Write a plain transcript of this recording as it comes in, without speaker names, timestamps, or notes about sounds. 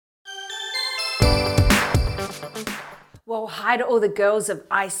Well, hi to all the girls of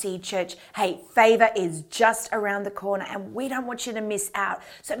IC Church. Hey, Favor is just around the corner and we don't want you to miss out.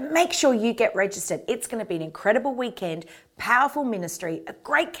 So make sure you get registered. It's going to be an incredible weekend, powerful ministry, a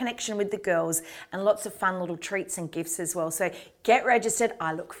great connection with the girls, and lots of fun little treats and gifts as well. So get registered.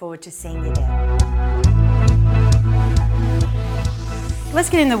 I look forward to seeing you there. Let's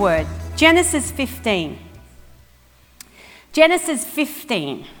get in the Word. Genesis 15. Genesis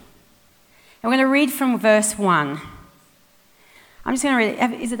 15. And we're going to read from verse 1. I'm just going to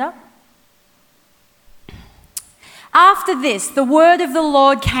read it. Is it up? After this, the word of the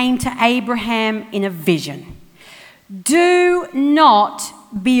Lord came to Abraham in a vision. Do not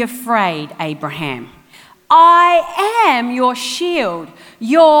be afraid, Abraham. I am your shield,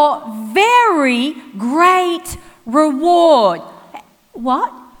 your very great reward.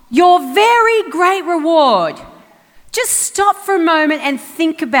 What? Your very great reward. Just stop for a moment and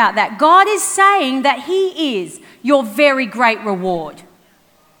think about that. God is saying that He is your very great reward.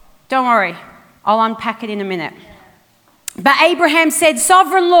 Don't worry, I'll unpack it in a minute. But Abraham said,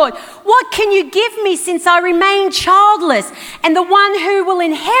 Sovereign Lord, what can you give me since I remain childless? And the one who will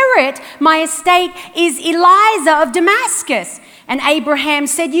inherit my estate is Eliezer of Damascus. And Abraham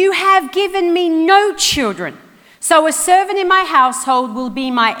said, You have given me no children, so a servant in my household will be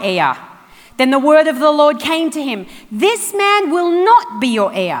my heir. Then the word of the Lord came to him, This man will not be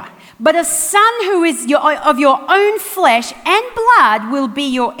your heir, but a son who is of your own flesh and blood will be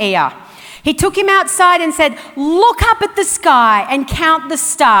your heir. He took him outside and said, Look up at the sky and count the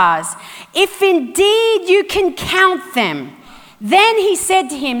stars, if indeed you can count them. Then he said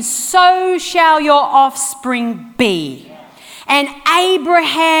to him, So shall your offspring be. And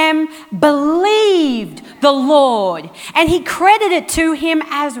Abraham believed the Lord, and he credited to him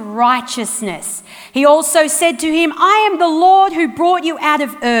as righteousness. He also said to him, I am the Lord who brought you out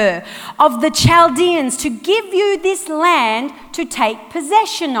of Ur of the Chaldeans to give you this land to take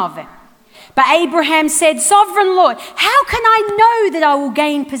possession of it. But Abraham said, Sovereign Lord, how can I know that I will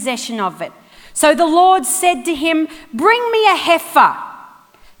gain possession of it? So the Lord said to him, Bring me a heifer.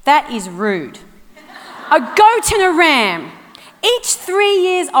 That is rude. A goat and a ram, each 3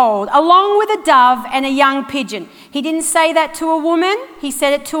 years old, along with a dove and a young pigeon. He didn't say that to a woman, he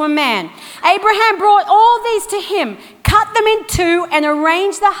said it to a man. Abraham brought all these to him, cut them in two, and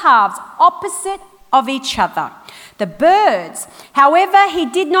arranged the halves opposite of each other. The birds, however, he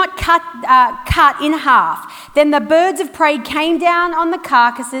did not cut in half. Then the birds of prey came down on the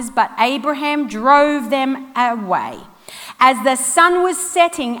carcasses, but Abraham drove them away. As the sun was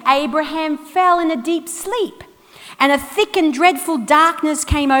setting, Abraham fell in a deep sleep, and a thick and dreadful darkness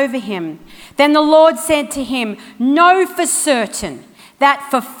came over him. Then the Lord said to him, Know for certain that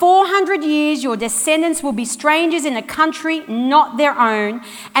for 400 years your descendants will be strangers in a country not their own,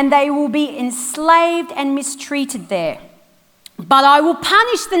 and they will be enslaved and mistreated there. But I will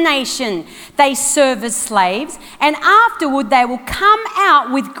punish the nation they serve as slaves, and afterward they will come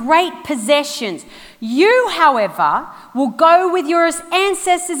out with great possessions. You, however, will go with your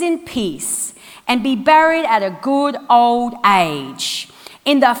ancestors in peace and be buried at a good old age.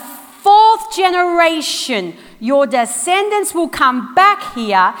 In the fourth generation, your descendants will come back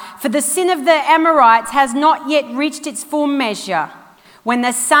here, for the sin of the Amorites has not yet reached its full measure. When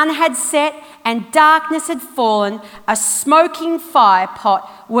the sun had set and darkness had fallen, a smoking fire pot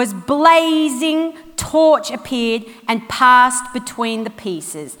was blazing, torch appeared and passed between the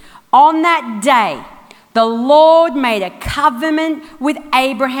pieces. On that day, the Lord made a covenant with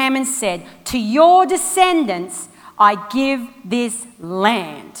Abraham and said, To your descendants I give this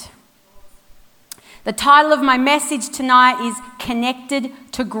land. The title of my message tonight is Connected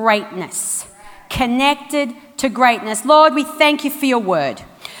to Greatness. Connected to greatness. Lord, we thank you for your word.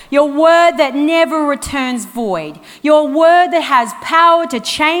 Your word that never returns void. Your word that has power to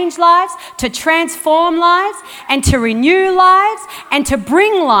change lives, to transform lives, and to renew lives, and to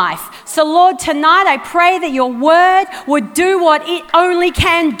bring life. So Lord, tonight I pray that your word would do what it only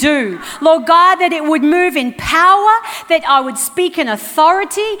can do. Lord God, that it would move in power, that I would speak in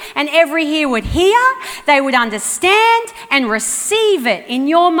authority, and every ear would hear, they would understand and receive it. In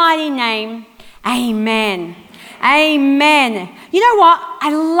your mighty name, amen. Amen. You know what? I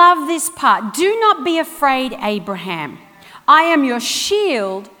love this part. Do not be afraid, Abraham. I am your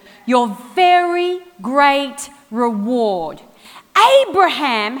shield, your very great reward.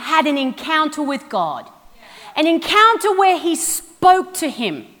 Abraham had an encounter with God, an encounter where he spoke to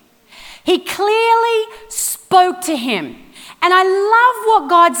him. He clearly spoke to him. And I love what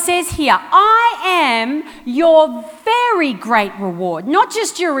God says here. I am your very great reward. Not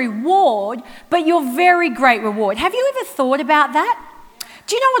just your reward, but your very great reward. Have you ever thought about that?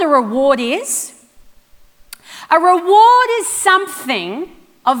 Do you know what a reward is? A reward is something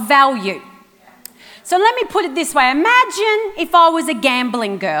of value. So let me put it this way. Imagine if I was a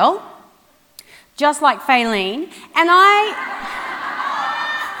gambling girl, just like Faylene, and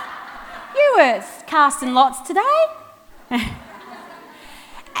you were casting lots today. And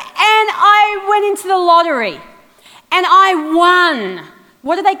I went into the lottery and I won.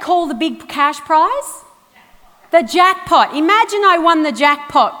 What do they call the big cash prize? The jackpot. Imagine I won the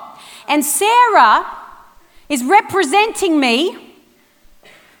jackpot. And Sarah is representing me.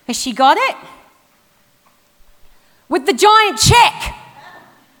 Has she got it? With the giant check.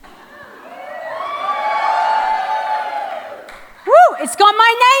 Woo! It's got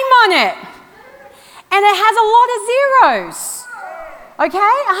my name on it. And it has a lot of zeros.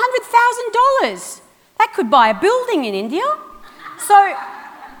 Okay? $100,000. That could buy a building in India. So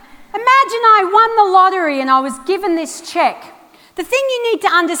imagine I won the lottery and I was given this check. The thing you need to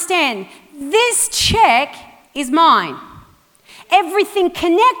understand, this check is mine. Everything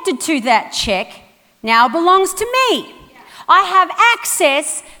connected to that check now belongs to me. I have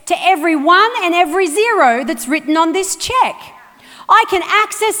access to every one and every zero that's written on this check. I can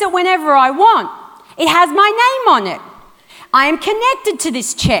access it whenever I want. It has my name on it. I am connected to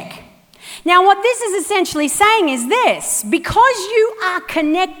this check. Now, what this is essentially saying is this: because you are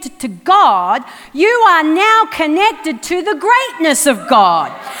connected to God, you are now connected to the greatness of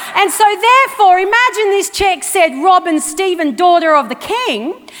God. And so therefore, imagine this check said, Robin Stephen, daughter of the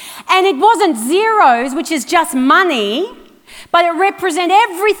King, and it wasn't zeros, which is just money, but it represents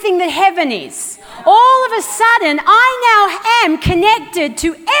everything that heaven is. All of a sudden, I now am connected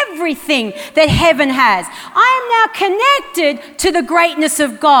to everything that heaven has. I am now connected to the greatness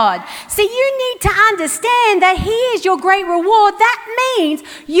of God. See, you need to understand that He is your great reward. That means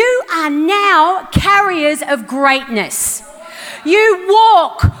you are now carriers of greatness. You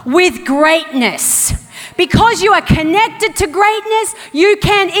walk with greatness. Because you are connected to greatness, you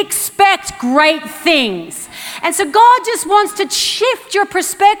can expect great things. And so God just wants to shift your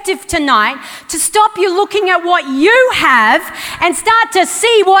perspective tonight to stop you looking at what you have and start to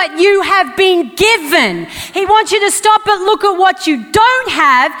see what you have been given. He wants you to stop and look at what you don't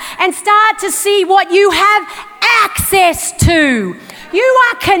have and start to see what you have access to. You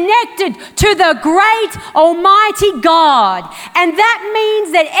are connected to the great Almighty God. And that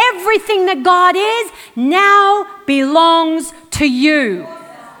means that everything that God is now belongs to you.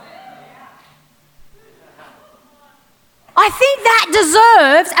 I think that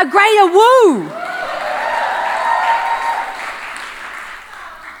deserves a greater woo.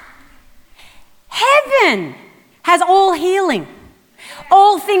 Heaven has all healing.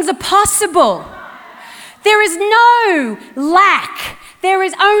 All things are possible. There is no lack. There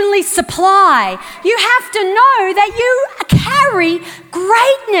is only supply. You have to know that you carry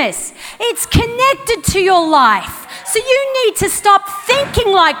greatness. It's connected to your life. So you need to stop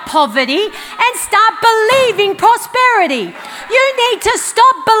thinking like poverty and start believing prosperity. You need to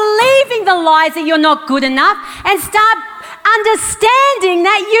stop believing the lies that you're not good enough and start understanding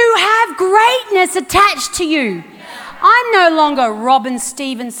that you have greatness attached to you. I'm no longer Robin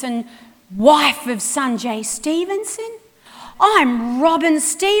Stevenson, wife of Sanjay Stevenson. I'm Robin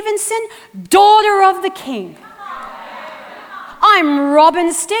Stevenson, daughter of the King. I'm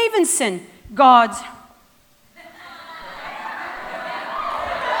Robin Stevenson, God's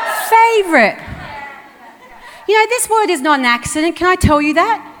favourite. You know, this word is not an accident. Can I tell you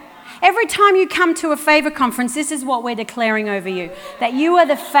that? Every time you come to a favour conference, this is what we're declaring over you, that you are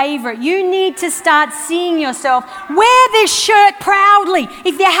the favourite. You need to start seeing yourself. Wear this shirt proudly.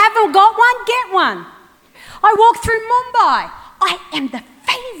 If you haven't got one, get one. I walked through Mumbai. I am the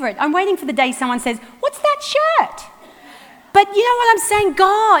favourite. I'm waiting for the day someone says, "What's that shirt?" But you know what I'm saying?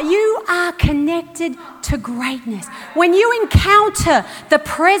 God, you are connected to greatness. When you encounter the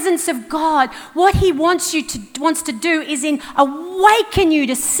presence of God, what He wants to do is awaken you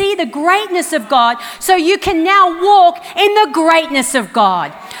to see the greatness of God so you can now walk in the greatness of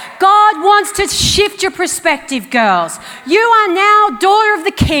God. God wants to shift your perspective, girls. You are now daughter of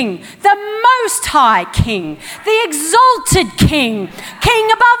the King, the Most High King, the exalted King,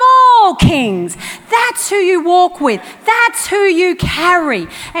 King above all kings. That's who you walk with. That's who you carry.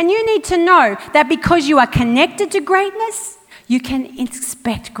 And you need to know that because you are connected to greatness, you can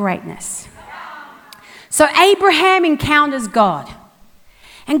expect greatness. So Abraham encounters God.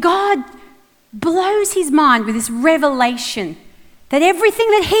 And God blows his mind with this revelation that everything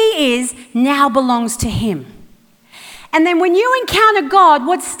that he is now belongs to him. And then when you encounter God,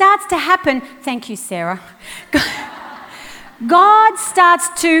 what starts to happen, thank you, Sarah. God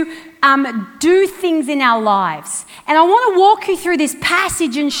starts to do things in our lives. And I want to walk you through this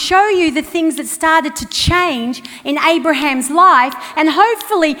passage and show you the things that started to change in Abraham's life. And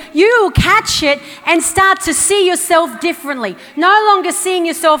hopefully you will catch it and start to see yourself differently. No longer seeing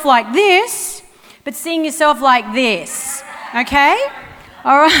yourself like this, but seeing yourself like this. Okay?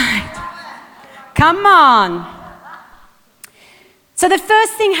 All right. Come on. So the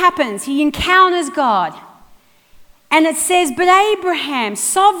first thing happens, he encounters God. And it says, "But Abraham,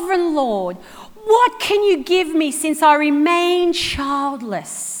 sovereign Lord, what can you give me since I remain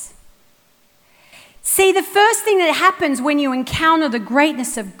childless?" See, the first thing that happens when you encounter the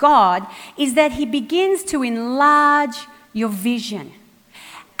greatness of God is that he begins to enlarge your vision.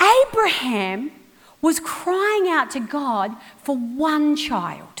 Abraham was crying out to God for one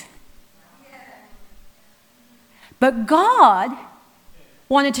child. But God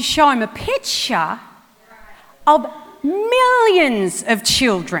wanted to show him a picture of millions of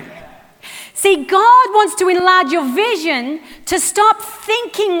children. See, God wants to enlarge your vision to stop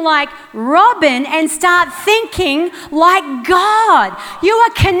thinking like Robin and start thinking like God. You are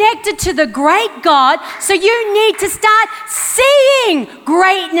connected to the great God, so you need to start seeing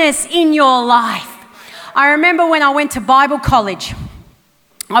greatness in your life. I remember when I went to Bible college,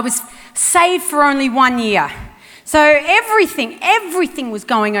 I was saved for only 1 year. So everything was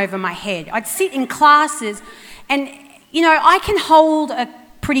going over my head. I'd sit in classes and, I can hold a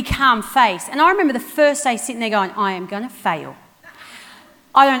pretty calm face. And I remember the first day sitting there going, I am going to fail.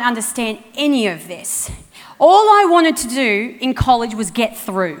 I don't understand any of this. All I wanted to do in college was get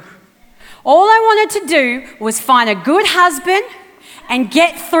through. All I wanted to do was find a good husband and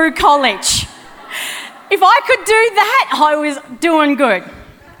get through college. If I could do that, I was doing good.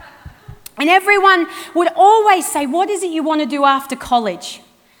 And everyone would always say, what is it you want to do after college?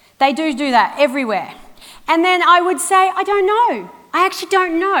 They do that everywhere. And then I would say, I don't know. I actually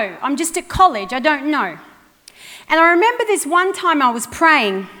don't know. I'm just at college. I don't know. And I remember this one time I was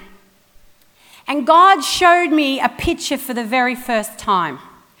praying and God showed me a picture for the very first time.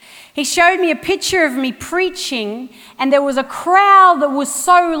 He showed me a picture of me preaching and there was a crowd that was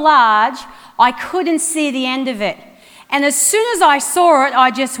so large I couldn't see the end of it. And as soon as I saw it, I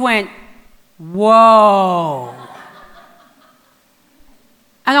just went, whoa.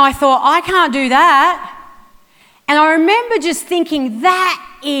 And I thought, I can't do that. And I remember just thinking, that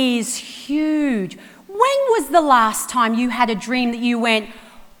is huge. When was the last time you had a dream that you went,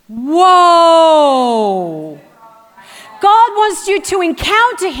 whoa? God wants you to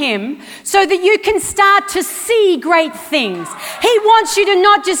encounter him so that you can start to see great things. He wants you to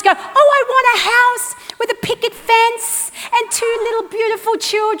not just go, I want a house with a picket fence and 2 little beautiful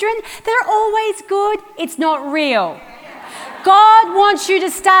children that are always good. It's not real. God wants you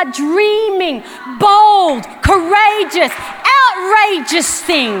to start dreaming bold, courageous, outrageous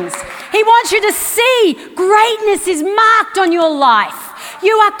things. He wants you to see greatness is marked on your life.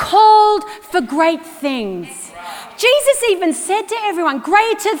 You are called for great things. Jesus even said to everyone,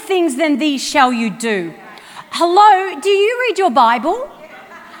 greater things than these shall you do. Hello, do you read your Bible?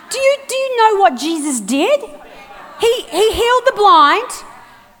 Do you know what Jesus did? He healed the blind.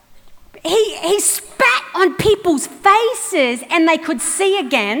 He spat on people's faces and they could see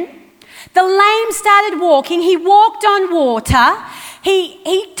again. The lame started walking. He walked on water. He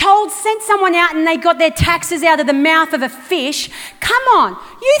sent someone out and they got their taxes out of the mouth of a fish. Come on,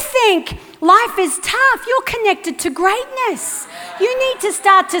 you think life is tough. You're connected to greatness. You need to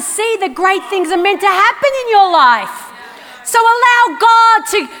start to see the great things are meant to happen in your life. So allow God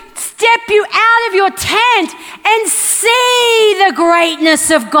to step you out of your tent and see the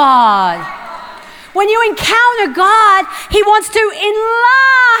greatness of God. When you encounter God, He wants to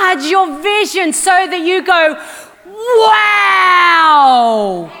enlarge your vision so that you go,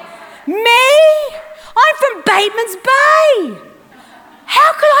 wow, me? I'm from Bateman's Bay.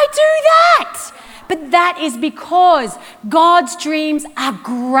 How could I do that? But that is because God's dreams are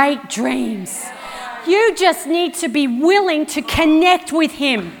great dreams. You just need to be willing to connect with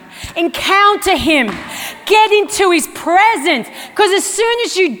Him, encounter Him, get into His presence. Because as soon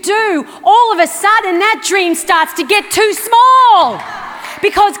as you do, all of a sudden that dream starts to get too small.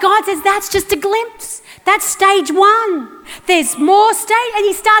 Because God says that's just a glimpse. That's stage 1. There's more stage, and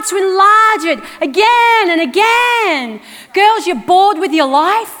He starts to enlarge it again and again. Girls, you're bored with your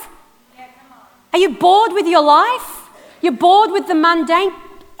life? Are you bored with your life? You're bored with the mundane?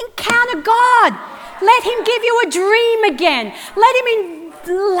 Encounter God. Let Him give you a dream again. Let Him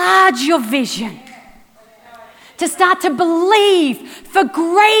enlarge your vision. To start to believe for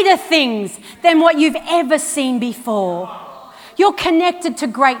greater things than what you've ever seen before. You're connected to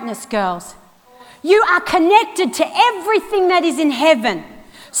greatness, girls. You are connected to everything that is in heaven.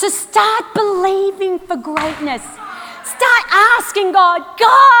 So start believing for greatness. Start asking God,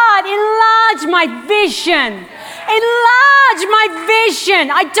 God, enlarge my vision. Enlarge my vision.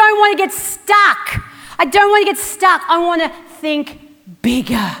 I don't want to get stuck. I want to think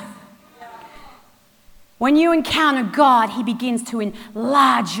bigger. When you encounter God, He begins to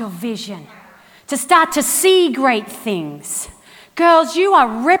enlarge your vision, to start to see great things. Girls, you are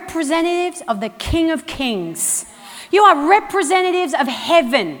representatives of the King of Kings. You are representatives of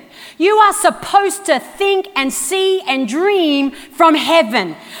heaven. You are supposed to think and see and dream from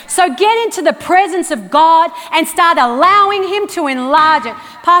heaven. So get into the presence of God and start allowing Him to enlarge it.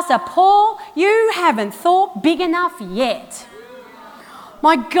 Pastor Paul, you haven't thought big enough yet.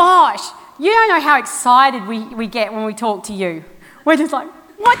 My gosh, you don't know how excited we get when we talk to you. We're just like,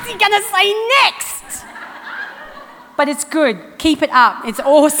 what's he going to say next? But it's good. Keep it up. It's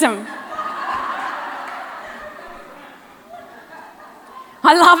awesome.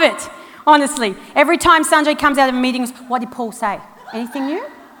 I love it, honestly. Every time Sanjay comes out of a meeting, what did Paul say? Anything new?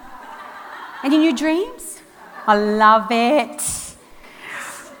 Any new dreams? I love it.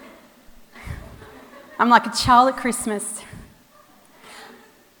 I'm like a child at Christmas.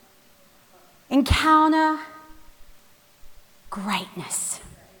 Encounter greatness.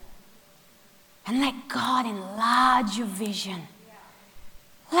 And let God enlarge your vision.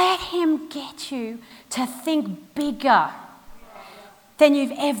 Let Him get you to think bigger than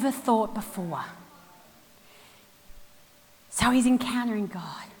you've ever thought before. So he's encountering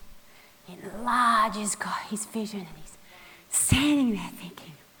God. He enlarges God, his vision, and he's standing there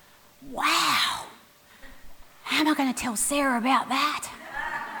thinking, wow, how am I going to tell Sarah about that?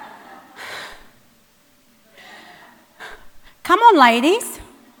 Come on, ladies.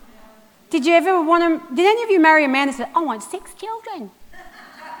 Did any of you marry a man that said, I want 6 children?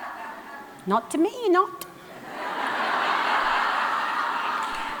 Not to me, not.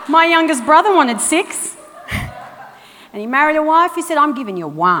 My youngest brother wanted 6. And he married a wife who said, I'm giving you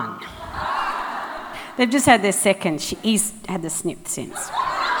 1. They've just had their second. He's had the snip since.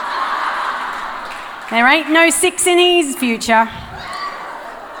 There ain't no 6 in his future.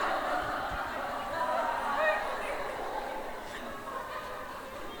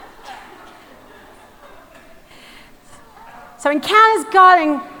 So encounters God,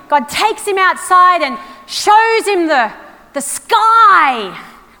 and God takes him outside and shows him the sky,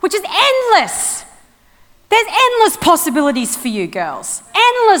 which is endless. There's endless possibilities for you girls.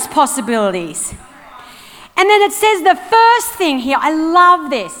 Endless possibilities. And then it says the first thing here, I love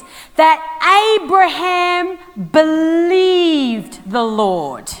this, that Abraham believed the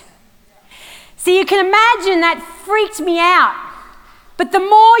Lord. See, you can imagine that freaked me out. But the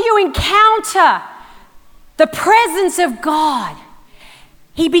more you encounter the presence of God,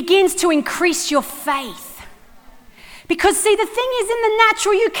 He begins to increase your faith. Because see, the thing is, in the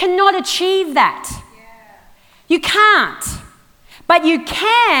natural, you cannot achieve that. You can't. But you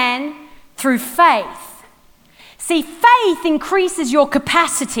can through faith. See, faith increases your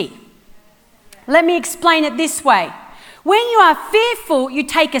capacity. Let me explain it this way. When you are fearful, you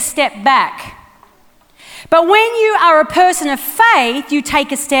take a step back. But when you are a person of faith, you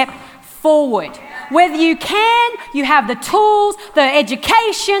take a step forward. Whether you can, you have the tools, the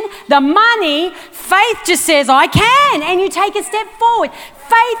education, the money, faith just says, I can, and you take a step forward.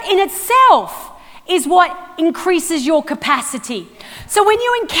 Faith in itself is what increases your capacity. So when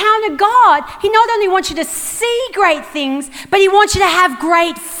you encounter God, He not only wants you to see great things, but He wants you to have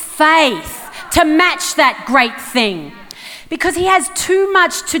great faith to match that great thing. Because He has too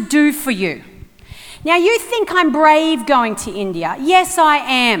much to do for you. Now you think I'm brave going to India. Yes, I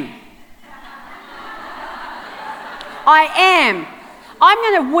am. I am. I'm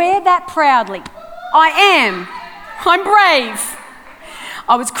going to wear that proudly. I am. I'm brave.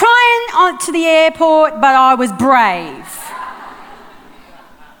 I was crying onto the airport, but I was brave.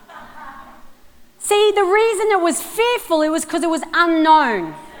 See, the reason it was fearful, it was because it was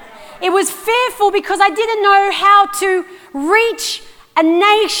unknown. It was fearful because I didn't know how to reach a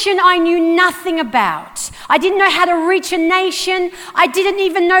nation I knew nothing about. I didn't know how to reach a nation. I didn't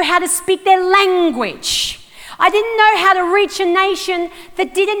even know how to speak their language. I didn't know how to reach a nation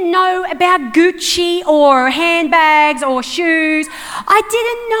that didn't know about Gucci or handbags or shoes. I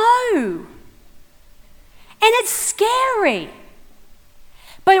didn't know. And it's scary.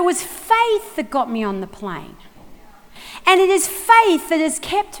 But it was faith that got me on the plane. And it is faith that has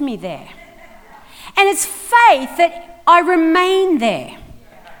kept me there. And it's faith that I remain there.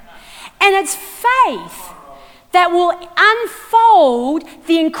 And it's faith that will unfold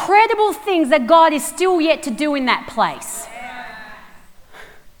the incredible things that God is still yet to do in that place.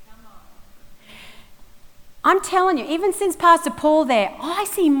 I'm telling you, even since Pastor Paul there, I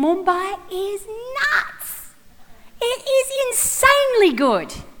see Mumbai is nuts. It is insanely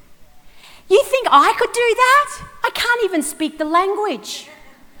good. You think I could do that? I can't even speak the language.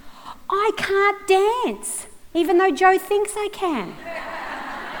 I can't dance, even though Joe thinks I can.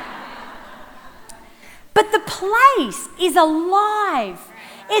 But the place is alive.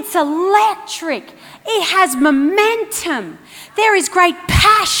 It's electric. It has momentum. There is great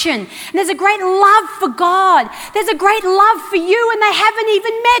passion. And there's a great love for God. There's a great love for you, and they haven't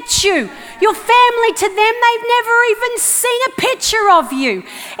even met you. Your family, to them, they've never even seen a picture of you.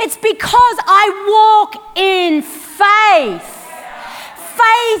 It's because I walk in faith.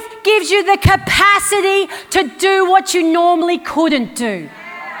 Faith gives you the capacity to do what you normally couldn't do.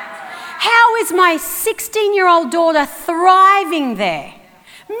 How is my 16-year-old daughter thriving there?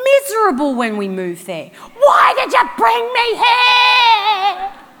 Miserable when we moved there. Why did you bring me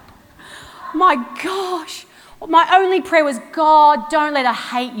here? My gosh. My only prayer was, God, don't let her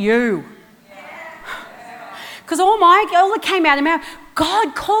hate you. Because all that came out of my mouth,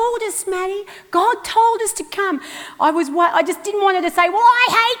 God called us, Maddie. God told us to come. I just didn't want her to say, well, I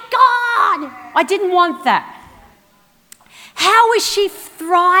hate God. I didn't want that. How is she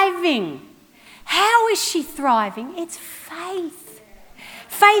thriving? How is she thriving? It's faith.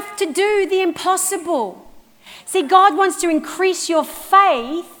 Faith to do the impossible. See, God wants to increase your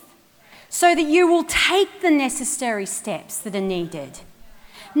faith so that you will take the necessary steps that are needed.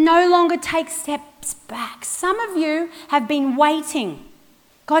 No longer take steps back. Some of you have been waiting.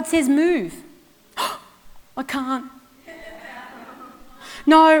 God says, move. I can't.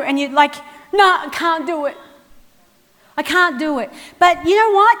 No, and you're like, no, I can't do it. I can't do it. But you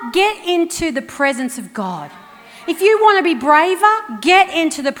know what? Get into the presence of God. If you want to be braver, get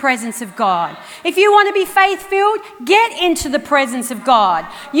into the presence of God. If you want to be faith-filled, get into the presence of God.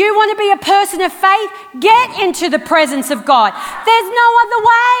 You want to be a person of faith, get into the presence of God. There's no other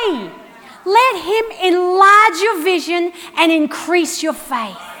way. Let Him enlarge your vision and increase your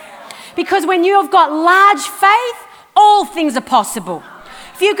faith. Because when you have got large faith, all things are possible.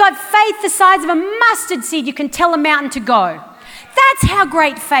 If you've got faith the size of a mustard seed, you can tell a mountain to go. That's how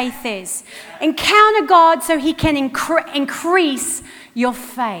great faith is. Encounter God so He can increase your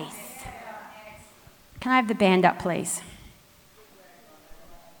faith. Can I have the band up, please?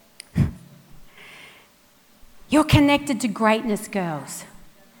 You're connected to greatness, girls.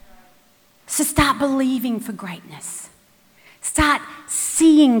 So start believing for greatness. Start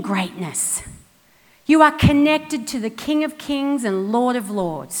seeing greatness. You are connected to the King of Kings and Lord of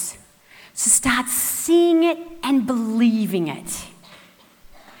Lords. So start seeing it and believing it.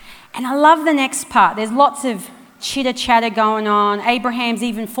 And I love the next part. There's lots of chitter-chatter going on. Abraham's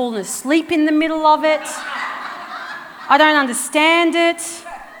even fallen asleep in the middle of it. I don't understand it.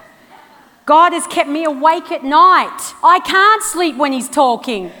 God has kept me awake at night. I can't sleep when He's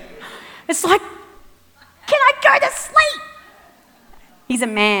talking. It's like, can I go to sleep? He's a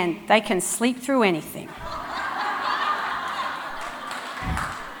man. They can sleep through anything.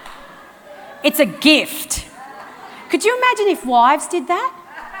 It's a gift. Could you imagine if wives did that?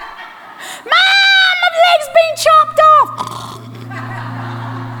 Mom, my leg's been chopped off.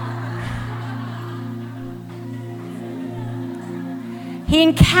 He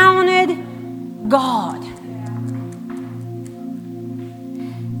encountered God.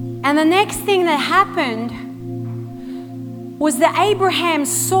 And the next thing that happened was that Abraham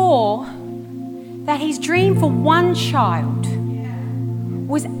saw that his dream for one child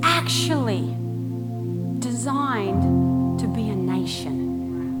was actually designed to be a nation.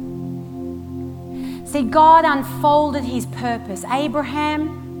 See, God unfolded His purpose.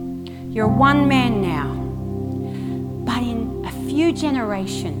 Abraham, you're one man now, but in a few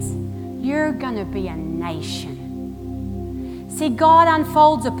generations, you're going to be a nation. See, God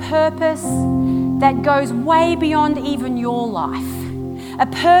unfolds a purpose that goes way beyond even your life. A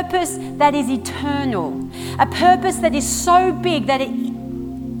purpose that is eternal. A purpose that is so big that it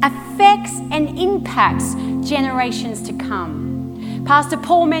affects and impacts generations to come. Pastor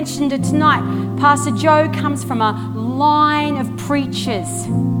Paul mentioned it tonight. Pastor Joe comes from a line of preachers.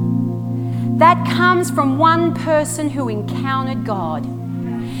 That comes from one person who encountered God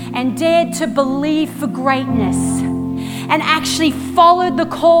and dared to believe for greatness and actually followed the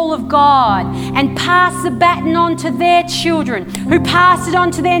call of God and passed the baton on to their children, who passed it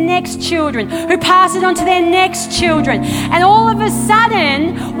on to their next children, who passed it on to their next children. And all of a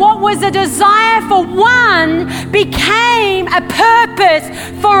sudden, what was a desire for one became a purpose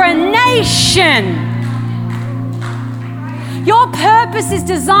for a nation. Your purpose is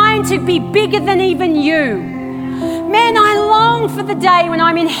designed to be bigger than even you. Man, I long for the day when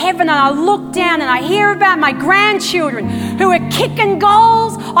I'm in heaven and I look down and I hear about my grandchildren who are kicking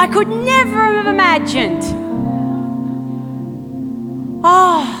goals I could never have imagined.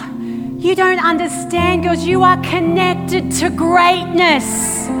 Oh, you don't understand, girls. You are connected to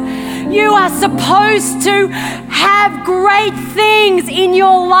greatness. You are supposed to have great things in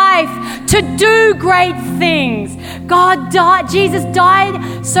your life, to do great things. God died, Jesus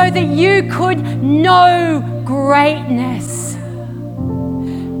died so that you could know greatness.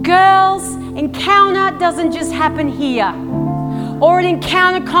 Girls, Encounter doesn't just happen here or an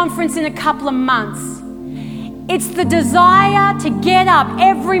Encounter conference in a couple of months. It's the desire to get up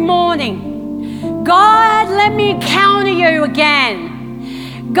every morning. God, let me encounter you again.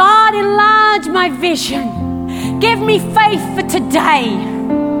 God, enlarge my vision. Give me faith for today.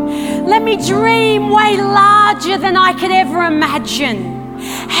 Let me dream way larger than I could ever imagine.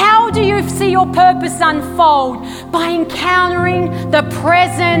 How do you see your purpose unfold? By encountering the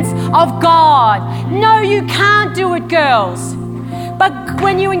presence of God. No, you can't do it, girls. But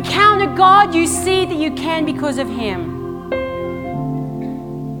when you encounter God, you see that you can because of Him.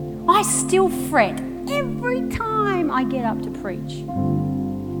 I still fret every time I get up to preach.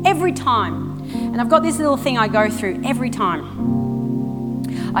 Every time. And I've got this little thing I go through every time.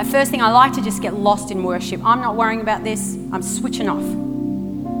 First thing, I like to just get lost in worship. I'm not worrying about this. I'm switching off.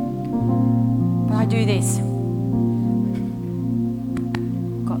 But I do this.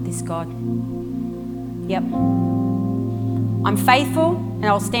 Got this, God. Yep. I'm faithful and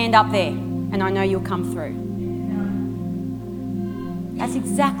I'll stand up there and I know you'll come through. That's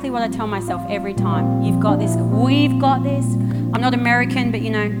exactly what I tell myself every time. You've got this. We've got this. I'm not American, but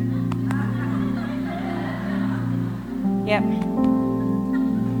you know. Yep.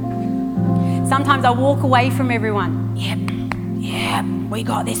 Sometimes I walk away from everyone. Yep, we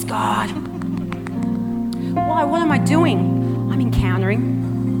got this, God. Why? What am I doing? I'm encountering.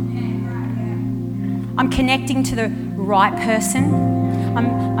 I'm connecting to the right person.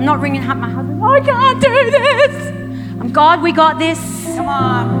 I'm not ringing up my husband. I can't do this. I'm God, we got this. Come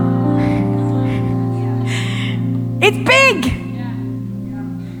on. It's big.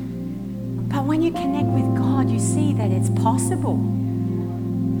 But when you connect with God, you see that it's possible.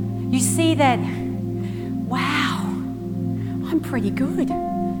 You see that, wow, I'm pretty good.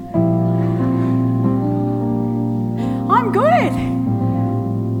 I'm good.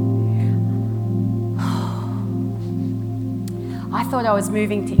 I thought I was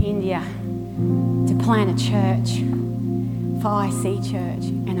moving to India to plant a church for IC Church,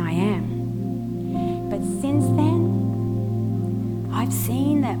 and I am. But since then, I've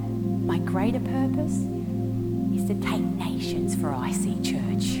seen that my greater purpose is to take nations for IC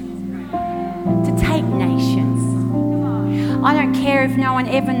Church. To take nations. I don't care if no one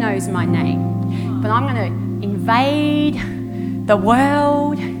ever knows my name, but I'm going to invade the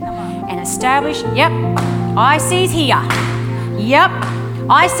world and establish, yep, IC's here. Yep,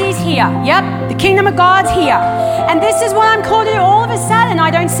 IC's here. Yep, the kingdom of God's here. And this is what I'm called to do. All of a sudden,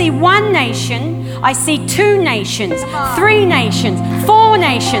 I don't see one nation. I see 2 nations, 3 nations, 4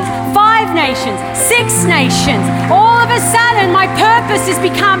 nations, 5 nations, 6 nations. All of a sudden, my purpose has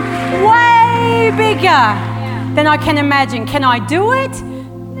become way bigger than I can imagine. Can I do it?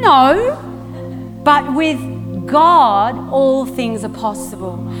 No. But with God, all things are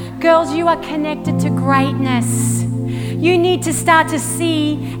possible. Girls, you are connected to greatness. You need to start to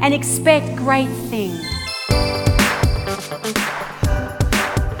see and expect great things.